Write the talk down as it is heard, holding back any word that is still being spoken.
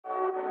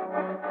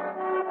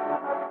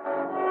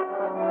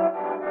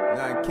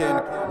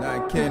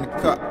fin9k in the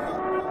cut.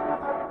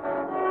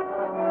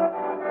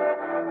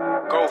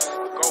 Go.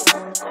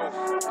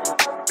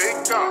 Big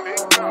Duppy.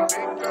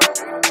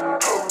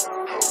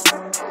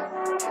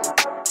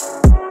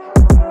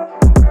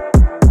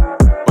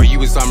 While you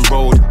was on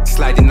road,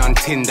 sliding on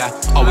Tinder,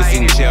 I was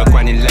in jail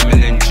grinding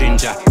lemon and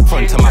ginger.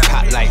 Front of my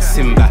pack like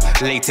Simba,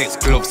 latex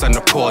gloves on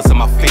the paws of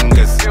my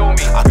fingers.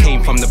 I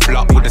came from the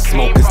block with the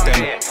smokers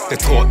them. They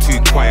talk too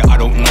quiet, I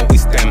don't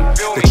notice them.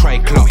 They try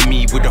clock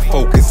me with a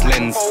focus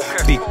lens.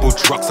 Big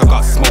budge rocks, I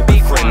got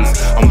smoking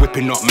friends. I'm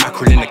whipping up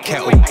mackerel in the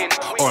kettle,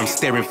 or I'm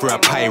staring through a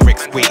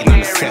Pyrex waiting on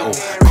the settle.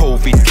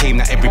 COVID came,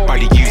 that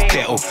everybody used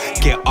Detto.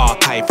 Get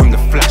archived from the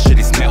flash of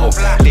this metal.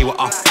 They were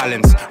off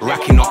balance,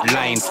 racking up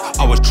lines.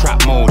 I was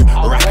trap mode,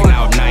 rapping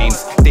out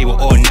nines. They were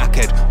all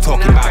knackered,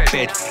 talking about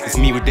bed. It's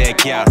me with their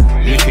gal,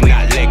 lifting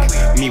that leg.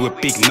 Me with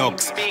big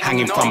nogs,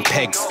 hanging from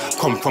pegs.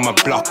 Come from a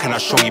block and I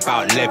show you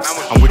about legs.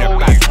 I'm with a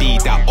bad D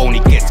that only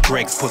gets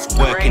Greg's. Puts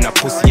work in her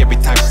pussy every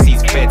time she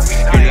sees beds.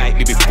 You like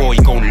me before,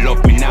 you gon'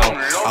 love me now.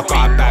 I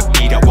got a bad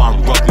B that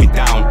won't rub me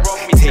down.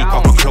 Take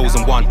off her clothes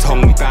and one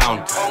tongue me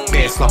down.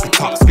 Bare sloppy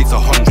top spits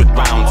 100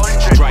 rounds.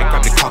 She dry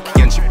grabbed the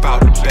cocky and she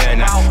bout to burn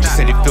her. She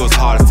said it feels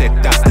hard, I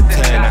said that's the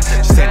turner.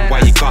 She said why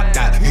you got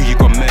that, who you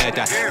gon'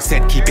 murder.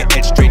 Said keep your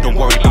head straight, don't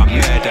worry about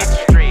murder.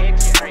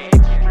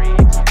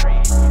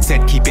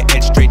 Said keep your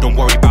head straight, don't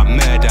worry about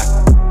murder.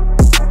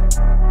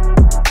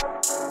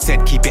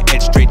 Said keep your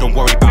head straight, don't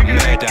worry about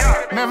murder.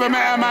 Never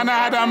met a man,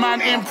 I had a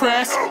man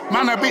impressed.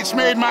 Man a bitch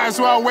made, might as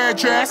well wear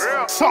dress.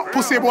 Sock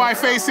pussy boy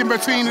face in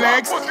between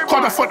legs.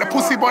 Coulda foot the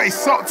pussy but he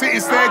socked it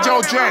instead,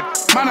 Joe Dread.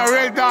 Man a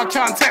real dog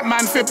can't take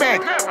man for bed.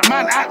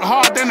 Man act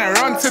hard then I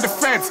run to the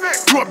feds.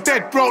 Grew up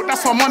dead broke,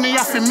 that's why money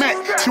I fi met.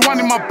 She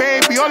wanted my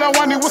baby, all I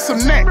wanted was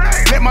some neck.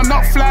 Let my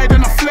nut fly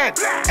then I fled.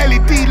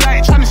 LED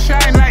light tryna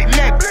shine like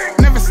lead.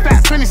 Never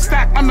stack, 20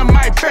 stack under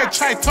my bed.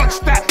 Try touch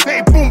that,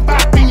 let it boom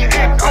back in your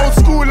head. Old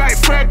school like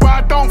Fred, but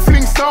I don't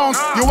fling stones.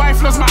 Your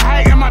wife loves my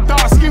height and my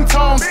dark skin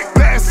tones.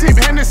 Let her sip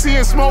Hennessy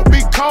and smoke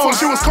big cones.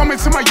 She was coming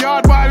to my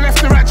yard, but I left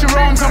her at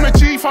Jerome's. I'm a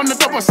G from the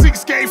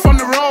 666, get it from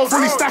the road.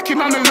 Fully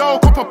stacking on the low,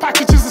 couple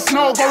packages of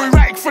snow. Going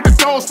right for the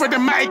dough, spread the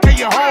matic at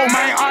your home.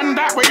 I ain't on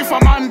that, but if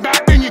I'm on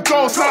that, then you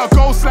go. Smell a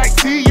ghost like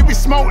tea, you be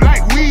smoked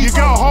like weed. You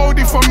girl hold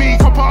it for me,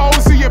 couple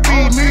O's to your B.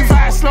 Move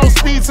at slow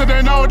speed so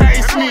they know that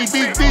it's me.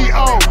 Big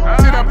D-O,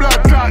 to the blood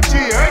clot G,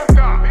 eh?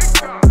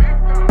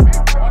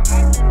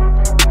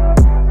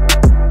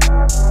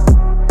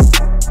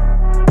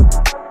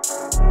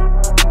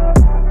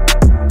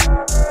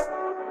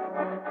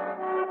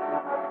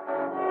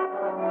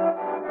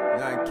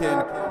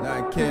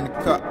 fin9k in the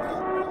cut.